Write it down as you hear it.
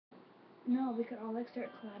No, we could all like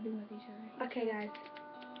start collabing with each other. Okay, guys.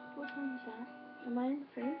 What one is that? Am I in the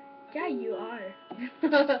frame? Yeah, you are.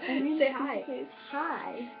 I'm Say hi.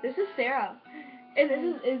 Hi. This is Sarah. And this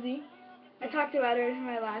is Izzy. I talked about her in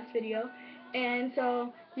my last video. And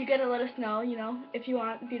so you gotta let us know, you know, if you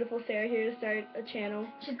want beautiful Sarah here to start a channel.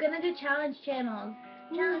 She's gonna do challenge channels.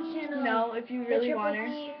 Challenge channels. No, if you really The want her.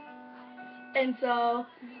 Triple T. And so,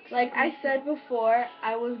 like I said before,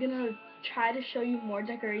 I was gonna try to show you more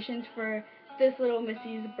decorations for this little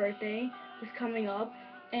Missy's birthday is coming up.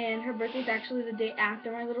 And her birthday's actually the day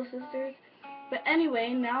after my little sister's. But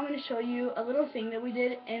anyway, now I'm gonna show you a little thing that we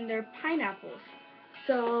did, and they're pineapples.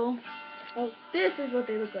 So, this is what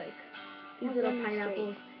they look like. These little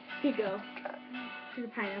pineapples. Here you go. Here's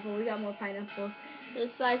a pineapple. We got more pineapples. This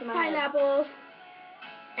size of my Pineapples.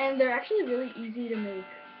 And they're actually really easy to make.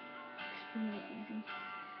 Extremely easy.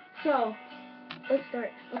 So, let's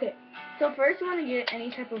start. Okay, so first you want to get any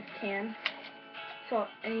type of can. So,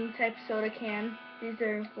 any type soda can. These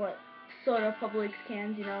are, what, Soda Publix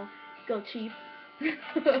cans, you know, go cheap.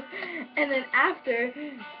 And then after,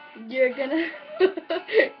 you're gonna,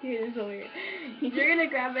 you're so weird. You're gonna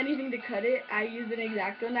grab anything to cut it. I use an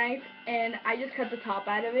X-Acto knife, and I just cut the top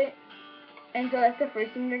out of it. And so that's the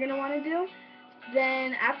first thing you're gonna want to do.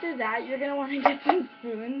 Then after that, you're gonna want to get some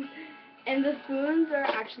spoons. And the spoons are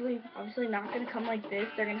actually, obviously not gonna come like this.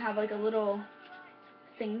 They're gonna have like a little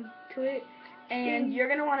thing to it. And you're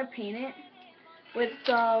gonna want to paint it with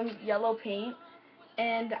some yellow paint.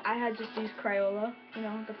 And I had just used Crayola, you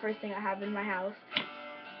know, the first thing I have in my house.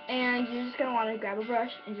 And you're just gonna want to grab a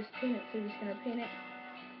brush and just paint it. So you're just gonna paint it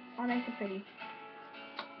all nice and pretty.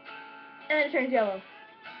 And then it turns yellow.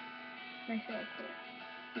 Nice yellow color.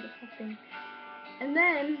 Beautiful thing. And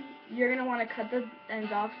then you're gonna want to cut the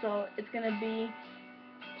ends off, so it's gonna be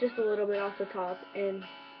just a little bit off the top, and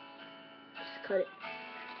just cut it.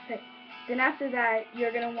 Okay. Then after that,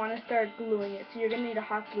 you're gonna want to start gluing it. So you're gonna need a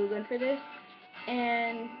hot glue gun for this,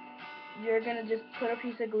 and you're gonna just put a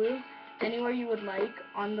piece of glue anywhere you would like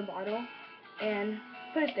on the bottle, and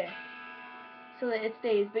put it there so that it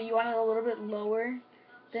stays. But you want it a little bit lower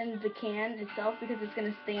than the can itself because it's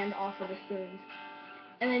gonna stand off of the spoons.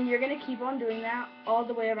 And then you're going to keep on doing that all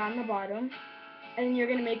the way around the bottom. And then you're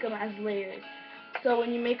going to make them as layers. So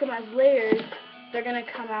when you make them as layers, they're going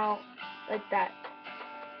to come out like that,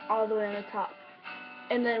 all the way on the top.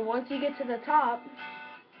 And then once you get to the top,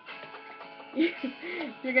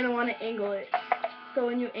 you're going to want to angle it. So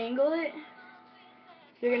when you angle it,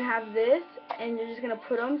 you're going to have this, and you're just going to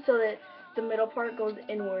put them so that the middle part goes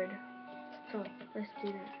inward. So let's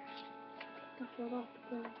do that.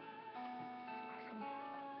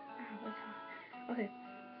 Okay.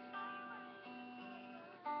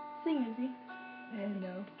 Sing, Izzy.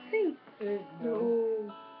 No. Sing.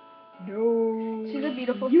 No. No. She's a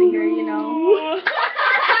beautiful singer, you know.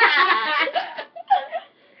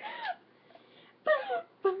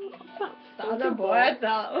 Other boy,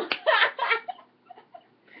 though.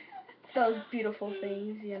 Those beautiful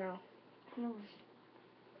things, you know.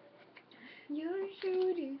 You're a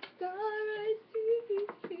shooting star, I see.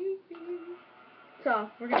 So,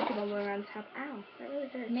 we're going to keep on going around the top. Ow, that really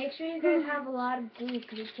hurt. Make sure you guys have a lot of glue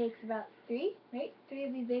because it takes about 3, right? 3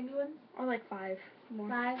 of these baby ones? Or like 5 more.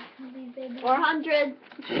 5 of these baby ones? 400.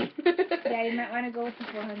 Yeah, you might want to go with the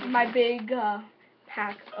 400. My big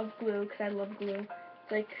pack of glue, because I love glue.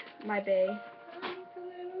 It's like my bae.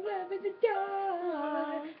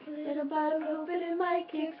 Little bottle open and my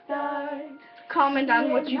kickstart. Comment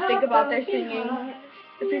on what you think about their singing.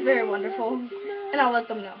 It'd be very wonderful. And I'll let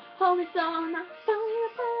them know. Hold me so I'm not falling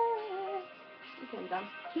apart. Okay, I'm done.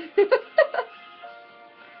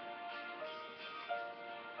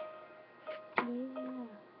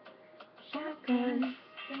 Shotgun.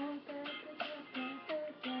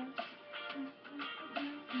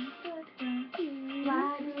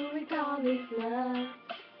 Why do we call this love?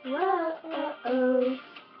 Whoa.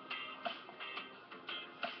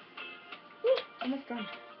 Almost done.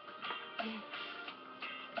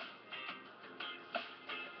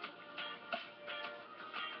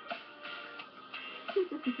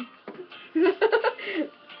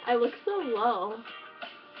 I look so low.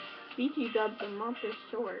 BT dubs a month is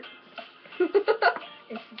short. It's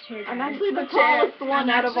the chair. I'm actually the The chair. tallest one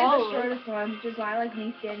out of all of the us. shortest one, which is why I like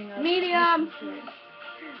me standing up. Medium.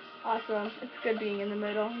 Awesome. It's good being in the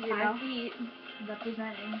middle, you know. 5 feet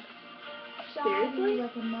representing. Seriously?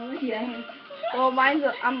 Like a mullet. Yeah. Well,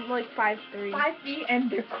 I'm like 5'3". 5 feet and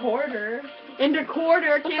the quarter. In the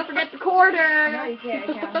quarter, can't forget the quarter. No, you can't.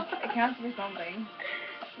 It counts. It counts for something.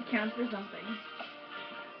 It counts for something.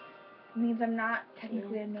 It means I'm not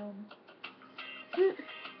technically a gnome.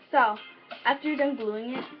 So, after you're done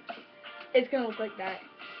gluing it, it's gonna look like that.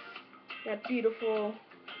 That beautiful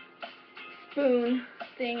spoon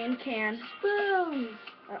thing and can. Boom.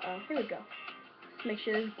 Here we go. Make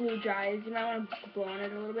sure this glue dries. You might want to blow on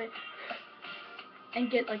it a little bit. And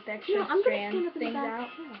get like the extra I'm gonna strand stand up in the things back. out.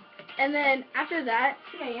 And then after that,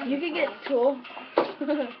 Yeah, you can get tulle.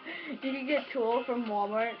 You can get tulle from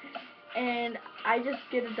Walmart. And I just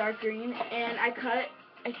get a dark green. And I cut,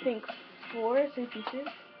 I think, 4 or 3 pieces.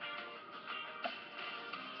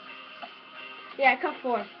 Yeah, I cut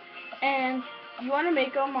 4. And you want to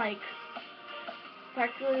make them like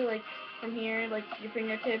practically like from here, like your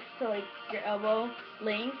fingertips to like your elbow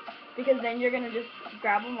length, because then you're gonna just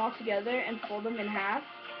grab them all together and fold them in half.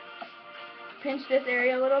 Pinch this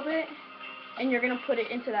area a little bit, and you're gonna put it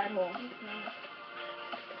into that hole.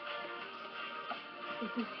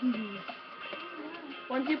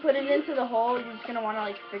 Once you put it into the hole, you're just gonna want to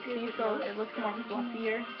like fix these so it looks more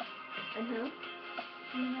fluffier. And who?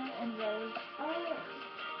 Gina and Rose. Oh,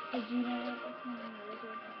 so Gina was the one and Rose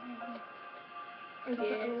was the one. Or the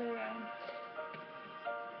other way around.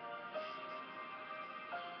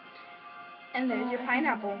 And there's your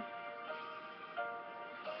pineapple.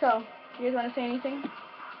 So, you guys want to say anything?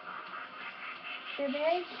 They're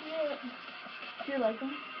very cute. Do you like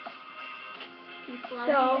them? So,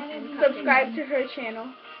 So, subscribe to her channel.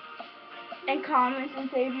 And comment and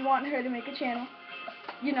say if you want her to make a channel.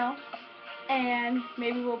 You know. And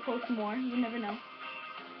maybe we'll post more. You never know.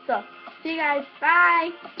 So, see you guys.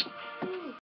 Bye!